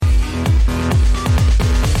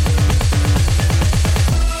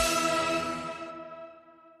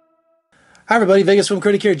Hi everybody, Vegas Film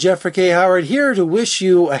Critic here, Jeffrey K. Howard, here to wish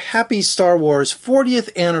you a happy Star Wars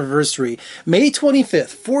 40th anniversary. May 25th,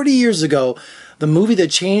 40 years ago, the movie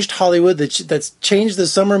that changed Hollywood, that's changed the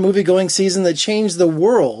summer movie-going season, that changed the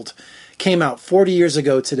world, came out 40 years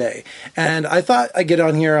ago today. And I thought I'd get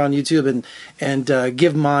on here on YouTube and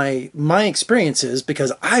give my experiences,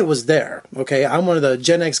 because I was there, okay? I'm one of the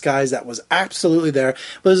Gen X guys that was absolutely there.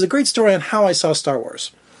 But there's a great story on how I saw Star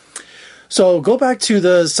Wars. So go back to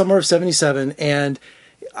the summer of '77, and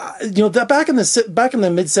back in the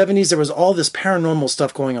mid '70s, there was all this paranormal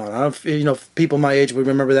stuff going on. I don't know if people my age would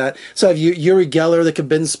remember that. So I have Uri Geller that could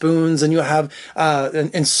bend spoons, and you have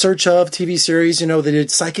In Search Of TV series. They did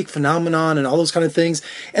Psychic Phenomenon and all those kind of things,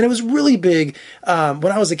 and it was really big.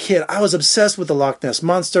 When I was a kid, I was obsessed with the Loch Ness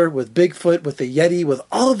Monster, with Bigfoot, with the Yeti, with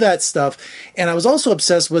all of that stuff, and I was also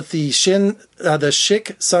obsessed with the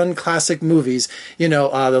Schick Sun classic movies.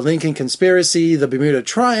 The Lincoln Conspiracy, the Bermuda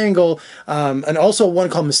Triangle, and also one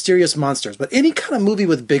called Mysterious Monsters. But any kind of movie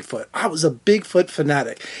with Bigfoot, I was a Bigfoot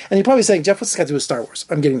fanatic. And you're probably saying, Jeff, what's this got to do with Star Wars?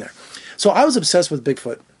 I'm getting there. So I was obsessed with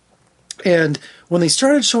Bigfoot. And when they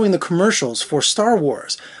started showing the commercials for Star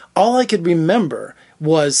Wars, all I could remember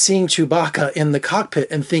was seeing Chewbacca in the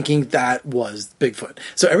cockpit and thinking that was Bigfoot.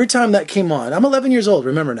 So every time that came on, I'm 11 years old,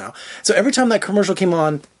 remember now. So every time that commercial came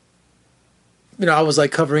on, I was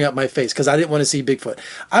like covering up my face because I didn't want to see Bigfoot.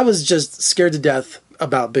 I was just scared to death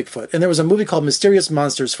about Bigfoot. And there was a movie called Mysterious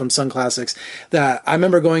Monsters from Sun Classics that I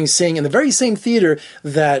remember seeing in the very same theater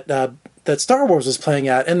that Star Wars was playing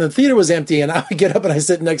at, and the theater was empty, and I would get up and I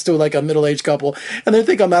sit next to like a middle-aged couple, and they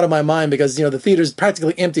think I'm out of my mind because, the theater's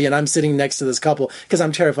practically empty and I'm sitting next to this couple because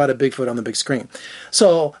I'm terrified of Bigfoot on the big screen.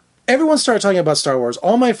 So everyone started talking about Star Wars.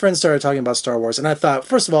 All my friends started talking about Star Wars, and I thought,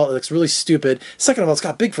 first of all, it looks really stupid. Second of all, it's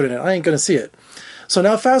got Bigfoot in it. I ain't going to see it. So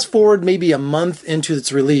now fast forward maybe a month into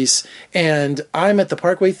its release, and I'm at the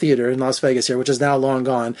Parkway Theater in Las Vegas here, which is now long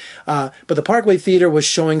gone. But the Parkway Theater was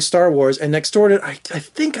showing Star Wars, and next door to it, I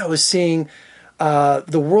think I was seeing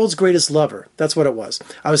The World's Greatest Lover. That's what it was.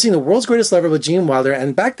 I was seeing The World's Greatest Lover with Gene Wilder,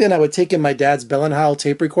 and back then I would take in my dad's Bell & Howell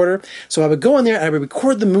tape recorder. So I would go in there and I would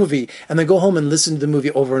record the movie and then go home and listen to the movie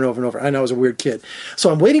over and over and over. I know I was a weird kid. So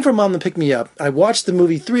I'm waiting for Mom to pick me up. I watched the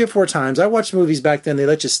movie 3 or 4 times. I watched movies back then. They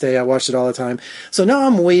let you stay. I watched it all the time. So now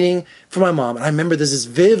I'm waiting for my mom, and I remember this as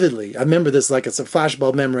vividly. I remember this like it's a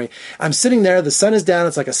flashbulb memory. I'm sitting there. The sun is down.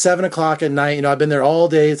 It's like a 7 o'clock at night. I've been there all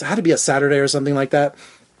day. It had to be a Saturday or something like that.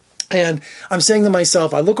 And I'm saying to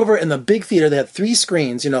myself, I look over in the big theater, they had 3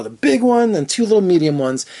 screens, the big one and 2 little medium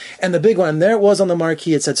ones, and the big one, and there it was on the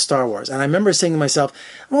marquee, it said Star Wars. And I remember saying to myself,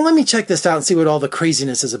 well, let me check this out and see what all the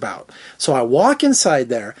craziness is about. So I walk inside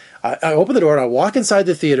there, I open the door, and I walk inside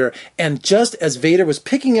the theater, and just as Vader was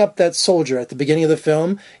picking up that soldier at the beginning of the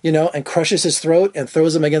film, and crushes his throat and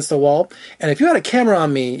throws him against the wall, and if you had a camera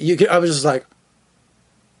on me, I was just like,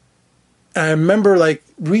 and I remember like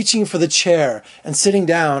reaching for the chair and sitting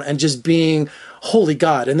down and just being, holy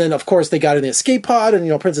God. And then, of course, they got in the escape pod,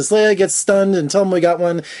 and, Princess Leia gets stunned and tell them we got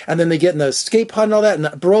one. And then they get in the escape pod and all that, and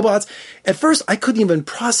the robots. At first, I couldn't even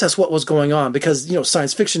process what was going on because,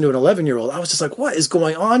 science fiction to an 11-year-old, I was just like, what is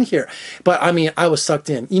going on here? But, I was sucked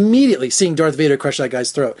in immediately seeing Darth Vader crush that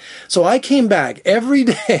guy's throat. So I came back every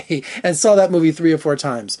day and saw that movie 3 or 4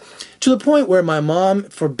 times. To the point where my mom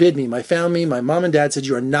forbid me, my family, my mom and dad said,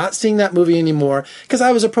 you are not seeing that movie anymore, because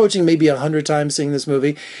I was approaching maybe 100 times seeing this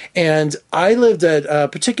movie. And I lived at a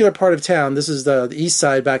particular part of town. This is the east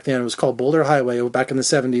side back then. It was called Boulder Highway back in the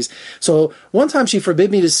 70s. So one time she forbid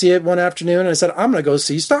me to see it one afternoon, and I said, I'm going to go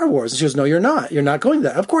see Star Wars. And she goes, no, you're not. You're not going to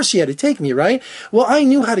that. Of course she had to take me, right? Well, I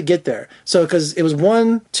knew how to get there. So because it was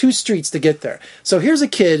 1-2 streets to get there. So here's a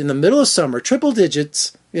kid in the middle of summer, triple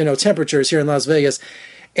digits, temperatures here in Las Vegas.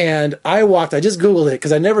 And I just Googled it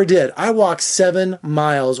because I never did. I walked 7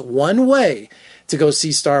 miles one way to go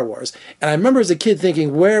see Star Wars. And I remember as a kid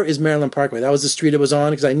thinking, where is Maryland Parkway? That was the street it was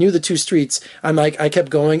on, because I knew the 2 streets. I kept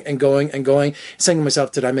going and going and going, saying to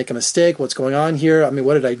myself, did I make a mistake? What's going on here?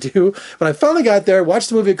 What did I do? But I finally got there, watched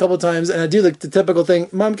the movie a couple of times, and I do the typical thing,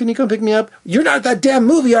 Mom, can you come pick me up? You're not that damn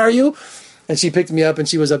movie, are you? And she picked me up, and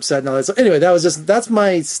she was upset and all that. So anyway, that's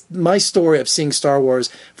my story of seeing Star Wars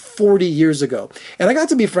 40 years ago. And I got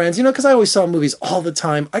to be friends, because I always saw movies all the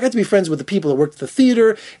time. I got to be friends with the people that worked at the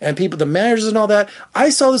theater and the managers and all that. I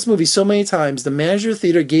saw this movie so many times. The manager of the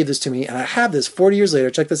theater gave this to me, and I have this 40 years later.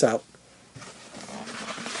 Check this out.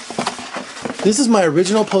 This is my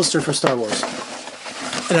original poster for Star Wars.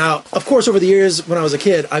 Now, of course, over the years, when I was a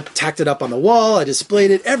kid, I tacked it up on the wall, I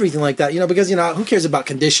displayed it, everything like that, because, who cares about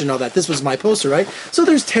condition and all that? This was my poster, right? So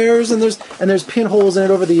there's tears and there's pinholes in it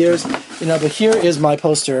over the years, but here is my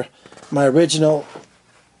poster, my original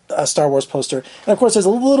Star Wars poster. And of course, there's a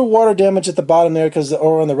little water damage at the bottom there,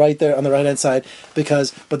 or on the right there, on the right hand side,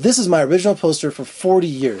 but this is my original poster for 40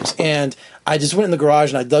 years. And I just went in the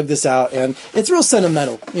garage and I dug this out, and it's real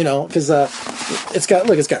sentimental, because it's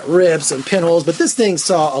got rips and pinholes, but this thing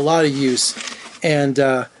saw a lot of use, and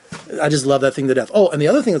I just love that thing to death. Oh, and the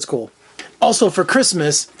other thing that's cool. Also, for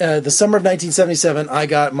Christmas, the summer of 1977, I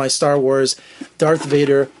got my Star Wars Darth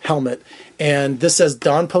Vader helmet. And this says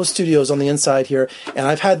Don Post Studios on the inside here. And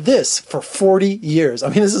I've had this for 40 years. I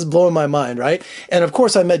mean, this is blowing my mind, right? And of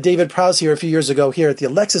course, I met David Prowse here a few years ago here at the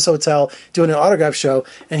Alexis Hotel doing an autograph show.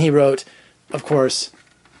 And he wrote, of course,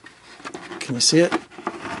 can you see it?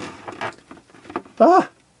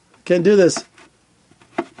 Can't do this.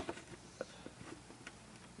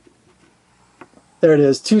 There it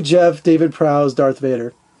is. To Jeff, David Prowse, Darth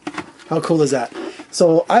Vader. How cool is that?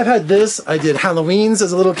 So I've had this. I did Halloweens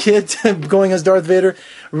as a little kid going as Darth Vader.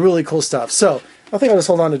 Really cool stuff. So I think I'll just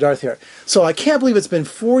hold on to Darth here. So I can't believe it's been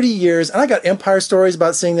 40 years. And I got Empire stories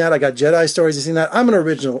about seeing that. I got Jedi stories of seeing that. I'm an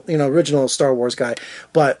original Star Wars guy.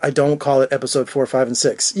 But I don't call it Episode 4, 5, and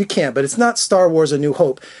 6. You can't. But it's not Star Wars A New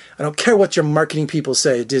Hope. I don't care what your marketing people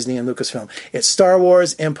say at Disney and Lucasfilm. It's Star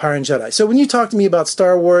Wars, Empire, and Jedi. So when you talk to me about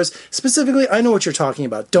Star Wars, specifically, I know what you're talking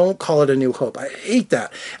about. Don't call it A New Hope. I hate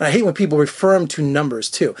that. And I hate when people refer them to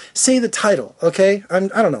numbers, too. Say the title, okay? I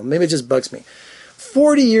don't know. Maybe it just bugs me.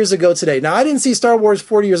 40 years ago today. Now, I didn't see Star Wars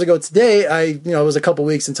 40 years ago today. It was a couple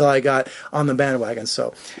weeks until I got on the bandwagon.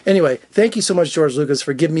 So anyway, thank you so much, George Lucas,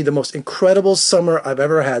 for giving me the most incredible summer I've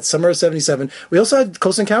ever had. Summer of 77. We also had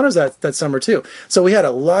Close Encounters that summer too. So we had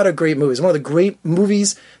a lot of great movies. One of the great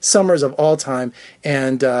movies, summers of all time.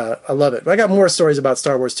 And I love it. I got more stories about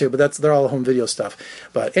Star Wars too, but they're all home video stuff.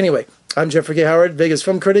 But anyway, I'm Jeffrey K. Howard, Vegas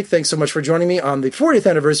film critic. Thanks so much for joining me on the 40th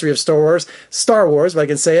anniversary of Star Wars, if I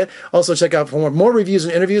can say it. Also, check out for more reviews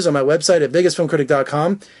and interviews on my website at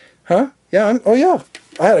vegasfilmcritic.com. Huh? Yeah.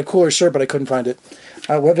 I had a cooler shirt, but I couldn't find it.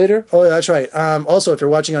 What, Vader? Oh, yeah, that's right. Also, if you're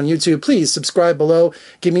watching on YouTube, please subscribe below.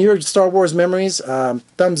 Give me your Star Wars memories.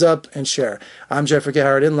 Thumbs up and share. I'm Jeffrey K.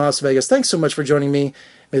 Howard in Las Vegas. Thanks so much for joining me.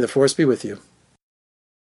 May the Force be with you.